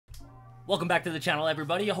Welcome back to the channel,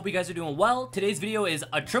 everybody. I hope you guys are doing well. Today's video is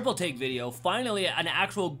a triple take video. Finally, an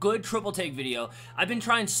actual good triple take video. I've been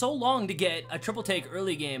trying so long to get a triple take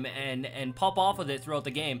early game and pop off with it throughout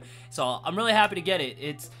the game. So I'm really happy to get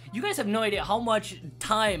it. You guys have no idea how much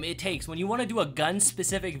time it takes when you want to do a gun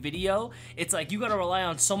specific video. It's like you gotta rely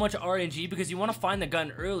on so much RNG because you want to find the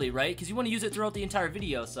gun early, right? Because you want to use it throughout the entire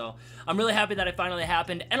video. So I'm really happy that it finally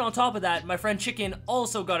happened. And on top of that, my friend Chicken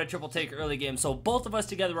also got a triple take early game. So both of us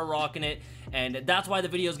together are rocking it. And that's why the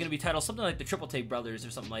video is going to be titled something like the Triple Take Brothers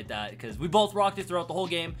or something like that, because we both rocked it throughout the whole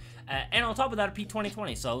game, and on top of that, a Peak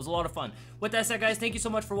 2020, so it was a lot of fun. With that said, guys, thank you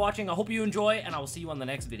so much for watching. I hope you enjoy, and I will see you on the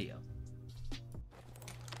next video.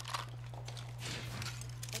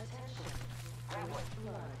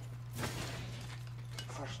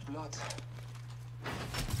 First blood.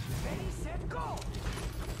 Ready, set, go!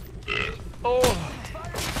 Oh!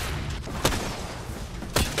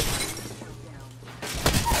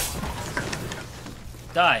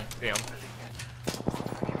 Die. Damn.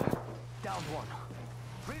 Down one.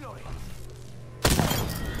 Reloading.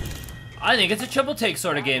 I think it's a triple take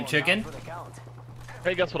sort of game, Chicken.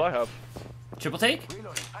 Hey, guess what I have? Triple take?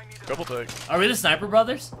 Triple take. Are we the Sniper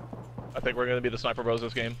Brothers? I think we're gonna be the Sniper Bros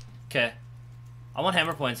this game. Okay. I want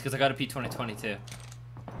hammer points because I got a Peak 2020 too.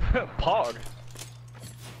 Pog.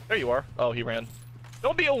 There you are. Oh, he ran.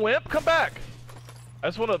 Don't be a wimp. Come back. I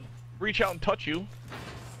just want to reach out and touch you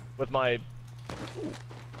with my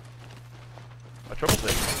triple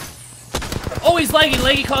take. Oh, he's lagging.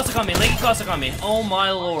 Leggy Cossack on me. Leggy Cossack on me. Oh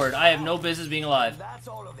my lord. I have no business being alive. That's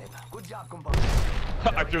all of them. Good job, compadre.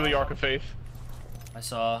 I threw the Arc of Faith. I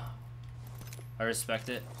saw. I respect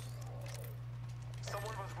it.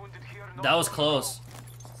 That was close.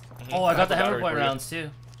 Oh, I got the hammer point rounds too.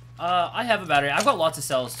 I have a battery. I've got lots of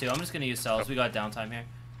cells too. I'm just gonna use cells. We got downtime here.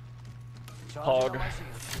 Hog.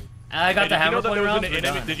 I got the hammer point rounds.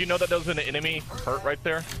 Did you know that there was an enemy hurt right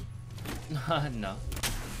there? No.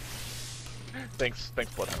 Thanks,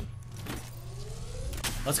 Bloodhound.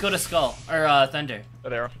 Let's go to Skull or Thunder.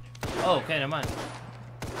 There. Oh, okay, never mind.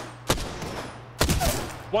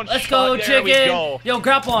 One Let's shot, go, there Chicken! we go. Yo,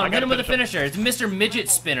 grapple on him. Hit him with a finish finisher. It's Mr. Midget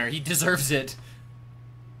Spinner. He deserves it.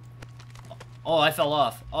 Oh, I fell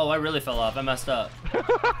off. Oh, I really fell off. I messed up.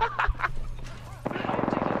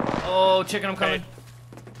 Oh, Chicken, I'm coming. Hey.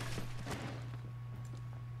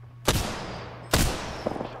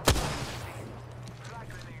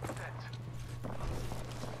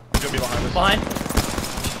 He's gonna be behind us. Behind.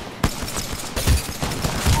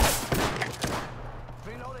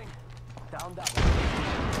 Reloading. Down.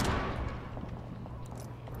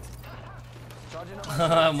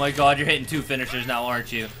 Oh my god, you're hitting two finishers now,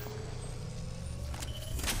 aren't you?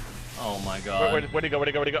 Oh my god. Where'd he go?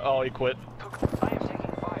 Oh, he quit. I am taking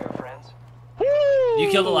fire, friends. You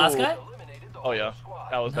killed the last guy? Oh yeah,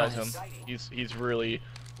 that was Nice. him. He's really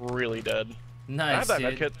dead. I Nice, have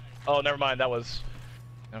that dude. medkit. Oh, never mind. That was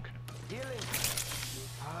okay. Healing.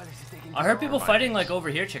 Ah, this is taking I heard people fighting like over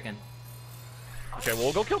here, Chicken. Okay, well,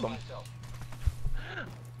 we'll go kill them.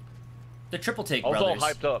 The Triple Take I was all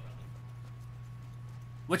Brothers. hyped up.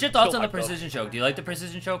 What's your thoughts Still on the hyped up. precision choke? Do you like the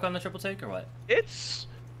precision choke on the Triple Take or what? It's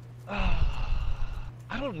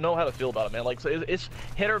I don't know how to feel about it, man. Like it's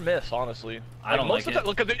hit or miss, honestly. I don't most like of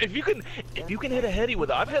the time, if you can hit a heady with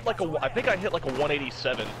it, I think I hit like a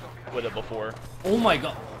 187 with it before. Oh my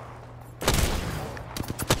god.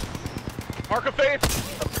 Arc of Faith.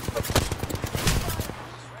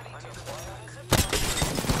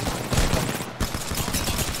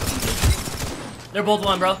 They're both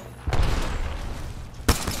one, bro.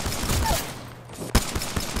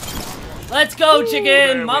 Let's go, Chicken!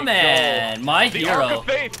 There My we man! go. My The hero. Arc of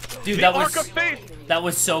Faith. Dude, the that Arc was of Faith. that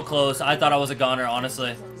was so close. I thought I was a goner,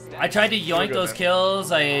 honestly. I tried to yoink good, those man.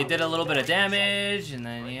 kills. I did a little bit of damage, and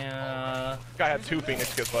then yeah. Guy had 2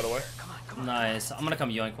 Phoenix kits, by the way. Nice. I'm gonna come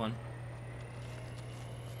yoink one.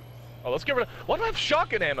 Oh, let's get rid of. Why do I have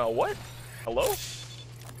shotgun ammo? What? Hello?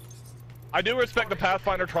 I do respect the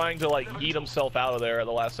Pathfinder trying to like yeet himself out of there at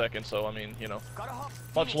the last second. So I mean, you know,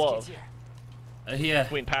 much love Yeah.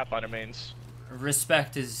 between Pathfinder mains.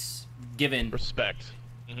 Respect is given. Respect.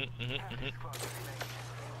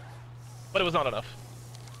 But it was not enough.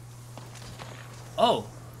 Oh,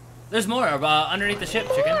 there's more underneath the ship,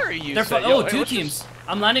 Chicken. More, you They're say. oh, Yo, hey, two let's teams. just-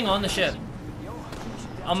 I'm landing on the ship.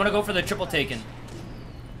 I'm gonna go for the triple taken,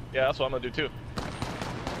 Yeah, that's what I'm gonna do too.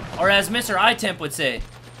 or as Mr. iTemp would say,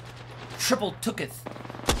 triple tooketh.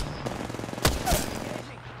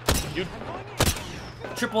 You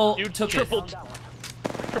Triple you tooketh.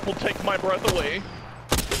 triple take my breath away.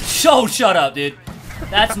 Shut up, dude.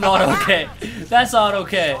 That's not okay. That's not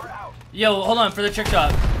okay. Yo, hold on for the trick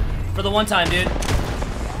shot. For the one time, dude.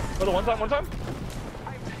 Oh, the one time?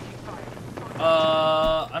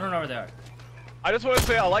 I don't know where they are. I just want to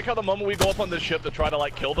say, I like how the moment we go up on this ship to try to,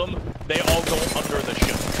 like, kill them, they all go under the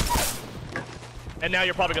ship. And now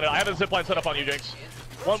you're probably gonna... I have a zipline set up on you, Janks.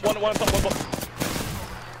 One.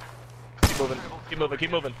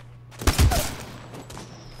 Keep moving.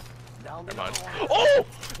 Never mind. Oh!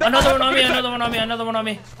 Another one on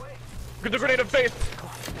me. Get the grenade of faith.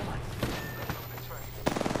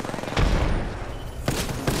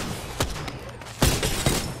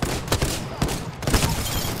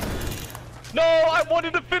 No, I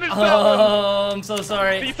wanted to finish that one. Oh, I'm so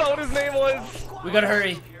sorry. You saw what his name was. We gotta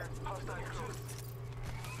hurry.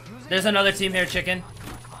 There's another team here, chicken.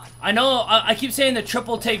 I know I keep saying the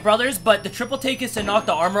triple take brothers, but the triple take is to knock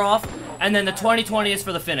the armor off, and then the 20-20 is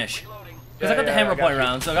for the finish. Because I got the hammer point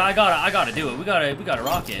round, so I gotta do it. We gotta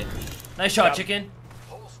rock it. Nice shot, chicken.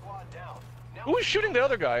 Who was shooting the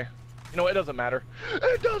other guy? You know, it doesn't matter.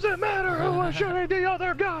 It doesn't matter who was shooting the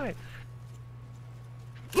other guy.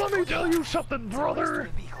 Let me tell you something, brother.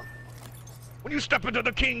 When you step into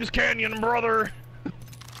the King's Canyon, brother,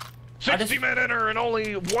 60 men enter and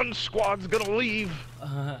only one squad's gonna leave.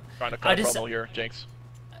 Trying to cut a promo here, Janks.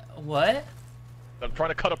 What? I'm trying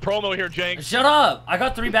to cut a promo here, Janks. Shut up! I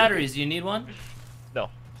got 3 batteries. Do you need one? No.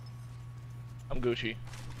 I'm Gucci.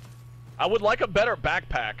 I would like a better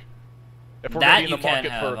backpack. If we're That in you the can't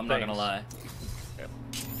market have, for I'm not gonna things. lie. Okay.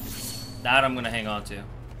 That I'm gonna hang on to.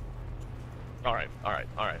 Alright.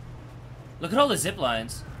 Look at all the zip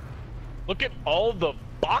lines. Look at all the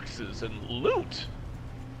boxes and loot.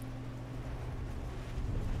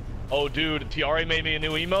 Oh, dude, Tiare made me a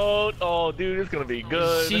new emote. Oh, dude, it's gonna be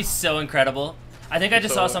good. She's so incredible. I think I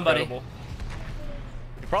just saw somebody. Incredible.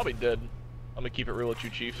 You probably did. I'm gonna keep it real with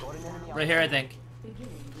you, Chief. Right here, I think.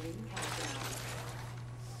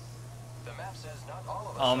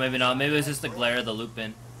 Oh, maybe not. Maybe it was just the glare of the loop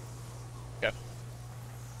bin. Okay.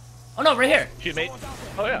 Oh no, right here. She made.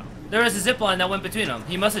 Oh yeah. There was a zip line that went between them.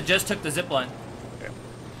 He must have just took the zip line. Okay.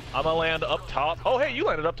 I'm gonna land up top. Oh hey, you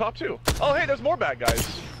landed up top too. Oh hey, there's more bad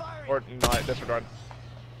guys. Or not, disregard.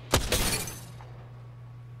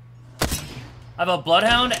 I have a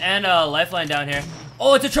bloodhound and a lifeline down here.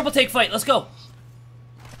 Oh, it's a triple take fight. Let's go.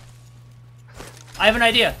 I have an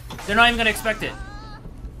idea. They're not even gonna expect it.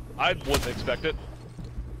 I wouldn't expect it.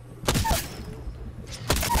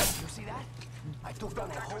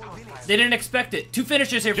 They didn't expect it. 2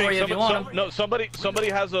 finishers here for you if you want them. No, somebody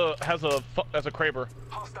has a Kraber.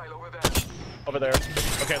 Over there.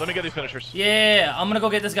 Okay, let me get these finishers. Yeah, I'm gonna go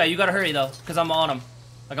get this guy. You gotta hurry though, cause I'm on him.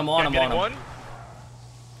 Like I'm on him.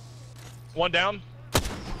 One down.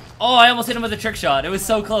 Oh, I almost hit him with a trick shot. It was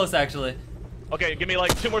so close, actually. Okay, give me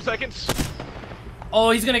like 2 more seconds.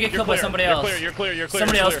 Oh, he's gonna get killed by somebody else. You're clear.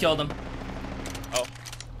 Somebody else killed him. Oh.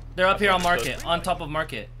 They're up here on market, on top of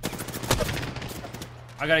market.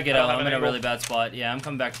 I gotta get out. I'm in a really bad spot. Yeah, I'm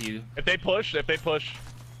coming back to you. If they push.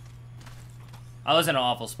 I was in an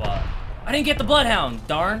awful spot. I didn't get the bloodhound.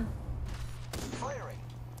 Darn.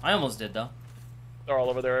 I almost did though. They're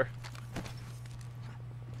all over there.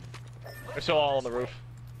 They're still all on the roof.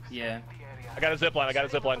 Yeah. I got a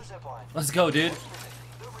zipline. Let's go, dude.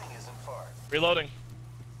 Reloading.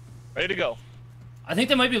 Ready to go. I think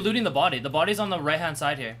they might be looting the body. The body's on the right-hand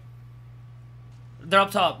side here. They're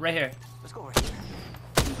up top, right here. Let's go over here.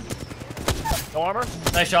 No armor?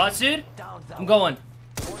 Nice shots, dude. I'm going.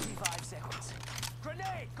 45 seconds.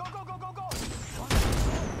 Grenade! Go!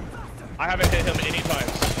 I haven't hit him any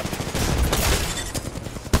times.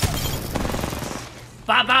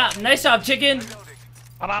 Bop, bop. Nice job, chicken.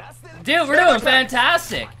 Bop. Dude, we're doing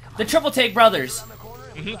fantastic. The triple take brothers.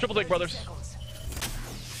 Triple take brothers.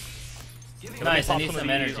 Nice, I need some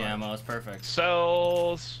energy ammo. It's perfect.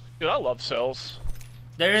 Cells. Dude, I love cells.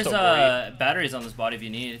 There's So great. batteries on this body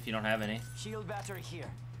if you don't have any. Shield battery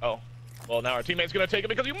here. Oh. Well, now our teammate's gonna take it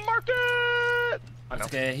because you marked it! I know.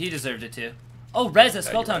 Okay, he deserved it too. Oh, Rez, a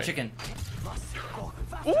Skulltown right. chicken.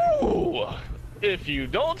 Ooh! If you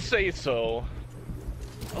don't say so.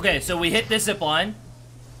 Okay, so we hit this zip line.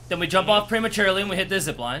 Then we jump off prematurely and we hit this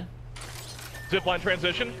zip line. Zipline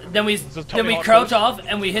transition. Then we Tony Hawk crouch first. off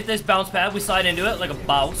and we hit this bounce pad. We slide into it like a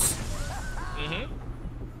bounce.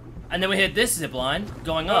 And then we hit this zip line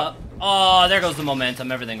going up. Oh, there goes the momentum.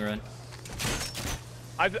 Everything ruined.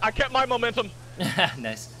 I kept my momentum.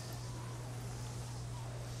 Nice.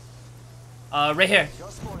 Right here.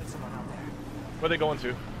 Where are they going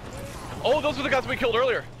to? Oh, those are the guys we killed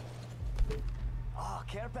earlier. Oh,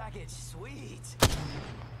 care package. Sweet.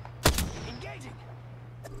 Engaging.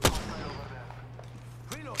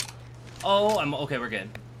 Reloading. Oh, I'm okay. We're good.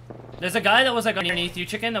 There's a guy that was like underneath you,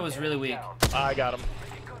 chicken. That was really weak. I got him.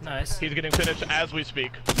 Nice. He's getting finished as we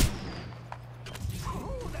speak.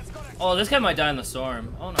 Oh, this guy might die in the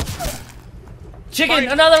storm. Oh no. Chicken,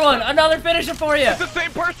 another one, another finisher for you. It's the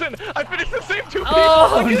same person. I finished the same 2 people.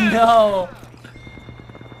 Oh again. no.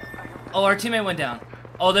 Oh, our teammate went down.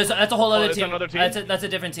 Oh, that's a whole other is team. that another team? That's a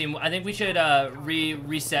different team. I think we should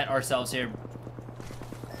reset ourselves here.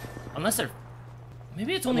 Unless they're,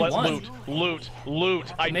 maybe it's only Let's one.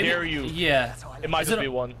 loot. I Maybe, dare you. Yeah. It might Is just it be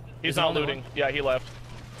a- one. He's is it not only looting. one? Yeah, he left.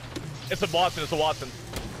 It's a Watson. It's a Watson.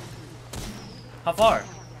 How far?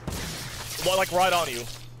 Well, like right on you.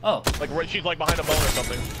 Oh. Like she's like behind a bone or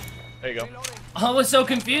something. There you go. I was so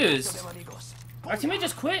confused. Our teammate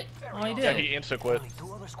just quit. Oh, he Yeah, did. he insta quit.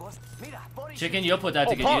 Chicken, you'll put that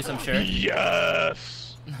to good Pog. use, I'm sure.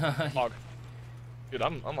 Yes. Pog. Dude,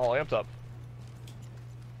 I'm all amped up.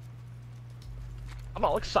 I'm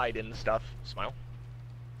all excited and stuff. Smile.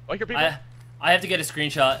 Like your people. I have to get a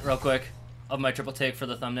screenshot real quick of my triple take for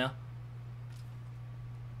the thumbnail.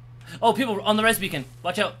 Oh, people on the res beacon.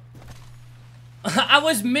 Watch out. I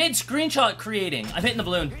was mid screenshot creating. I'm hitting the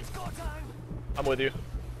balloon. I'm with you.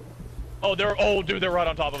 Oh, dude, they're right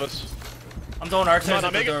on top of us. I'm throwing arc stars No,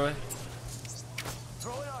 at the make it- doorway.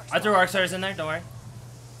 I threw arc stars in there, don't worry.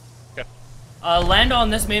 Okay. Land on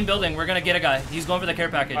this main building. We're gonna get a guy. He's going for the care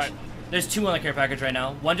package. Alright. There's 2 on the care package right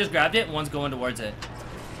now. One just grabbed it, one's going towards it.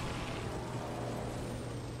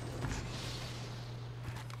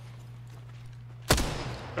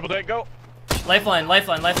 Triple take, go. Lifeline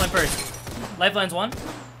first. Lifeline's one.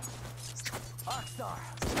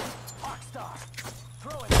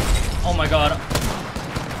 Oh my god.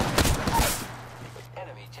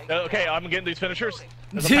 Okay, I'm getting these finishers.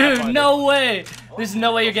 There's a Dude, Pathfinder. no way. There's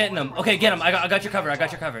no way you're getting them. Okay, get him. I got your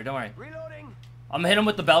cover. Don't worry. Reloading. I'm hitting him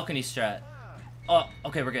with the balcony strat. Oh,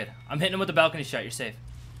 okay, we're good. I'm hitting him with the balcony strat. You're safe.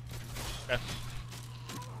 Okay.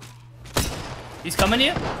 He's coming to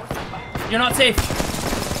you? You're not safe.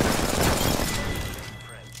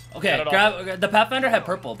 Okay, Cut it grab the Pathfinder had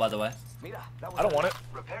purple, by the way. I don't want it.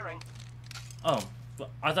 Repairing. Oh,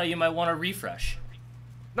 I thought you might want to refresh.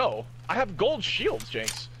 No, I have gold shields,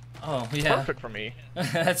 Janks. Oh, yeah. Perfect for me.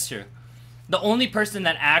 That's true. The only person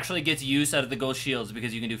that actually gets use out of the gold shields is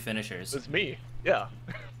because you can do finishers. It's me. Yeah.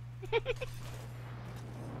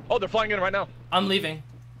 Oh, they're flying in right now. I'm leaving.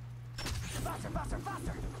 Faster.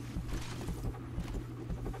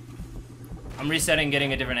 I'm resetting,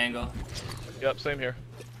 getting a different angle. Yep, same here.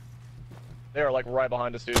 They are like right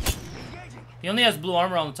behind us, dude. He only has blue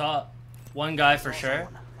armor on the top. One guy for sure.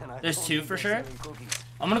 There's 2 for sure.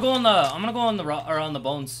 I'm gonna go on the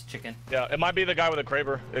bones, chicken. Yeah, it might be the guy with a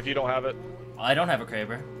Kraber if you don't have it. I don't have a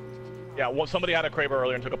Kraber. Yeah, well, somebody had a Kraber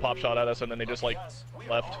earlier and took a pop shot at us, and then they just like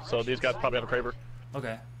left. So these guys probably have a Kraber.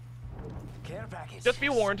 Okay. Care package. Just be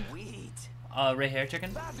warned. Sweet. Right here,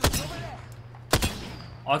 chicken.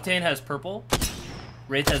 Octane has purple.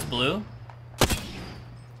 Wraith has blue.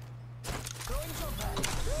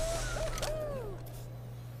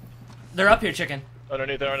 They're up here, chicken.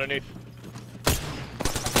 Underneath, they're underneath.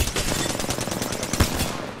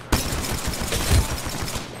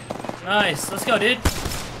 Nice. Let's go, dude.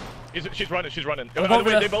 She's running. I'm going for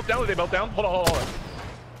Wait, the- they both down? Are they both down? Hold on.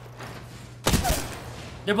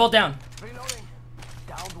 They're both down. Reloading.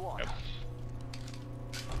 Downed one. Okay.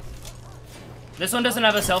 This one doesn't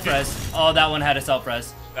have a self-res. Oh, that one had a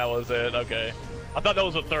self-res. That was it. Okay. I thought that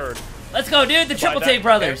was a third. Let's go, dude. The Triple By Take that-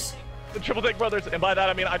 Brothers. The Triple Take Brothers, and by that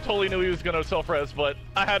I mean I totally knew he was gonna self-res, but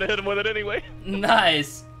I had to hit him with it anyway.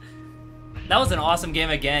 Nice. That was an awesome game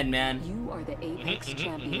again, man. You are the Apex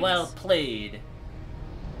champions. Well played.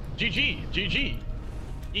 GG.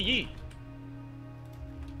 EE.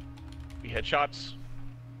 We hit shots.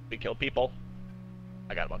 We killed people.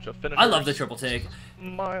 I got a bunch of finishers. I love the Triple Take.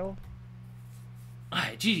 Smile.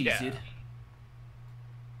 Alright, GG's, Yeah. dude.